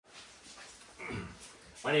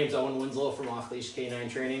My name's Owen Winslow from Off Leash Canine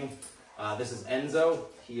Training. This is Enzo.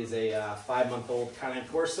 He is a 5-month-old Canine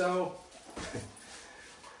Corso.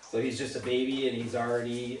 So he's just a baby and he's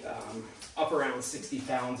already up around 60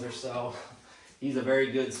 pounds or so. He's a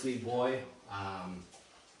very good, sweet boy.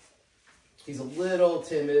 He's a little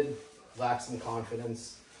timid, lacks some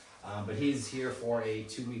confidence, but he's here for a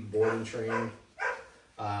 2-week boarding train.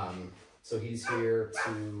 So he's here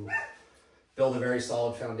to build a very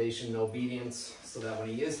solid foundation in obedience so that when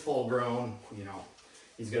he is full grown, you know,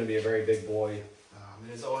 he's going to be a very big boy.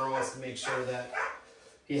 And his owner wants to make sure that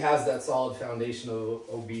he has that solid foundation of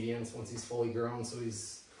obedience once he's fully grown, so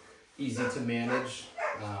he's easy to manage.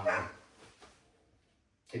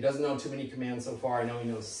 He doesn't know too many commands so far. I know he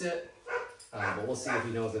knows sit, but we'll see if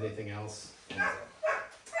he knows anything else.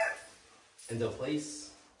 Enzo,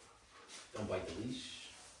 place. Don't bite the leash.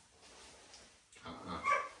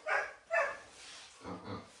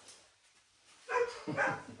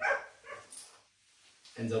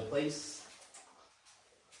 Enzo, place.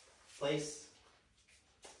 Place.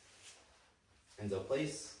 Enzo,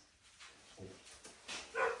 place.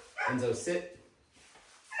 Enzo, sit.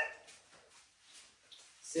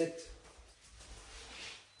 Sit.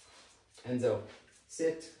 Enzo,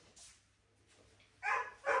 sit.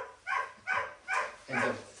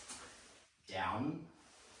 Enzo, down.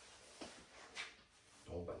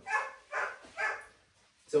 Open.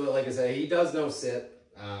 So like I said, he does know sit.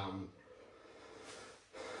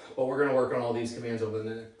 But we're going to work on all these commands over the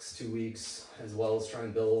next 2 weeks, as well as try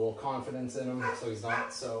and build a little confidence in him so he's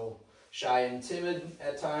not so shy and timid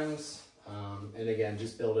at times. And again,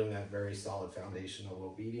 just building that very solid foundation of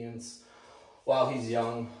obedience while he's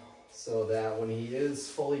young, so that when he is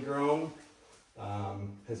fully grown,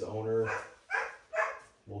 his owner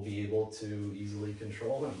will be able to easily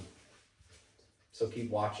control him. So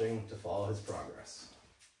keep watching to follow his progress.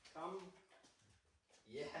 Come.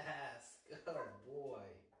 Yes, good boy.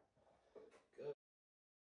 Good.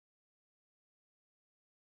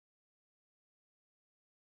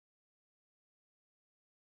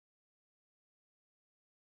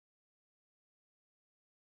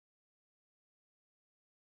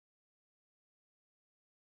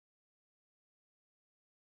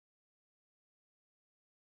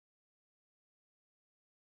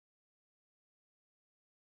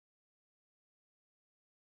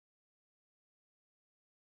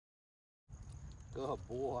 Good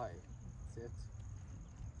boy. Sit.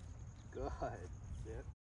 Good. Sit.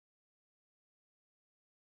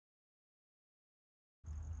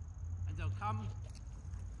 Enzo, come.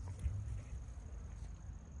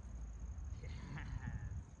 Yes.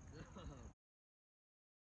 Good.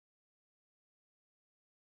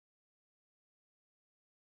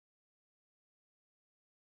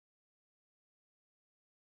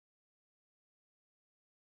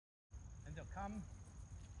 Enzo, come.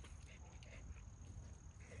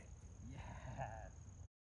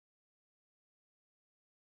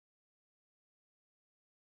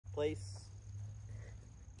 Place.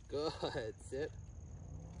 Good. Sit.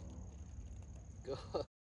 Good.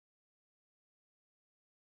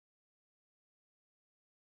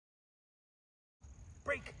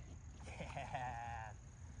 Break. Yeah.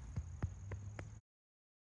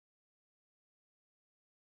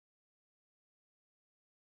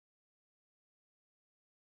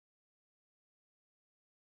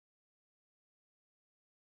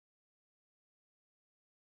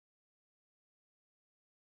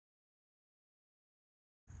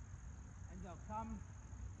 Enzo, come.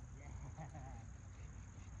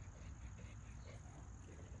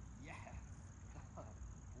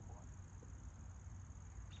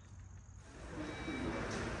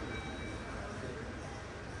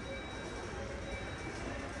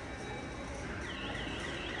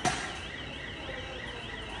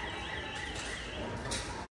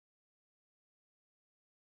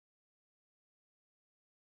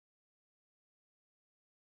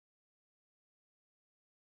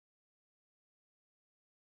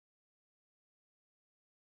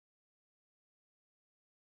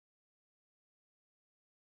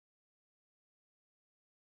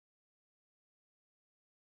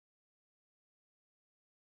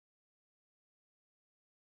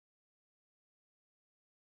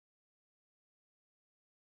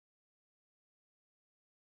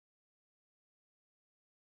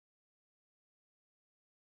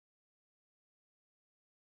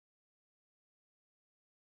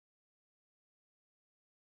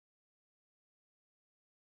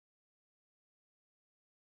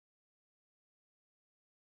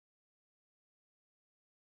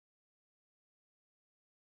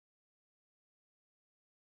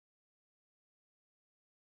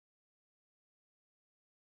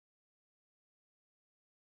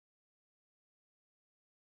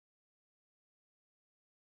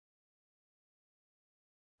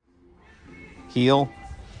 heel,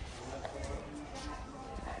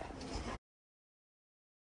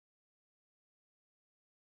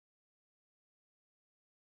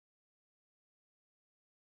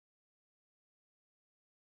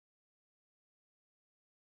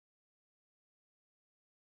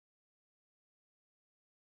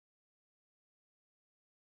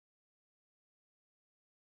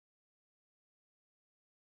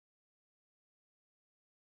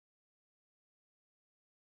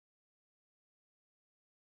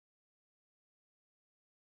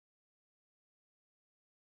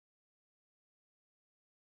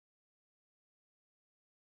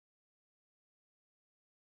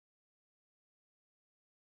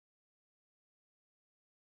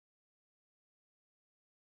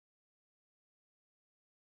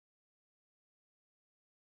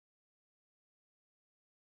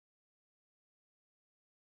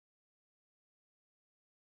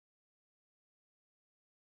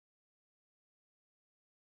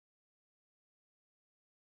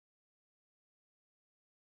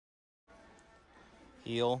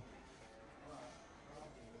 heel.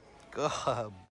 Good